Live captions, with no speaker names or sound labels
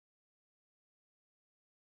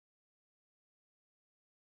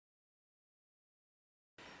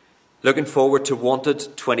Looking forward to Wanted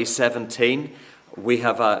 2017. We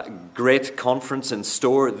have a great conference in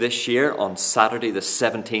store this year on Saturday the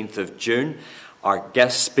 17th of June. Our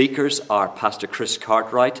guest speakers are Pastor Chris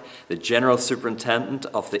Cartwright, the General Superintendent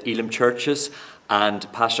of the Elim Churches,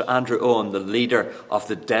 and Pastor Andrew Owen, the leader of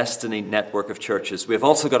the Destiny Network of Churches. We've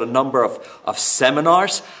also got a number of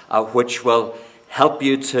seminars which will help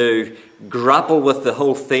you to grapple with the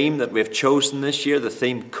whole theme that we've chosen this year, the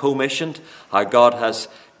theme commissioned, how God has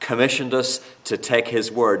commissioned us to take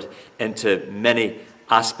his word into many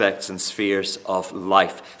aspects and spheres of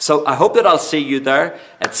life. So I hope that I'll see you there.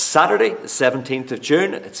 It's Saturday, the 17th of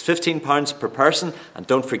June. It's £15 per person. And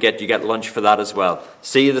don't forget, you get lunch for that as well.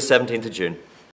 See you the 17th of June.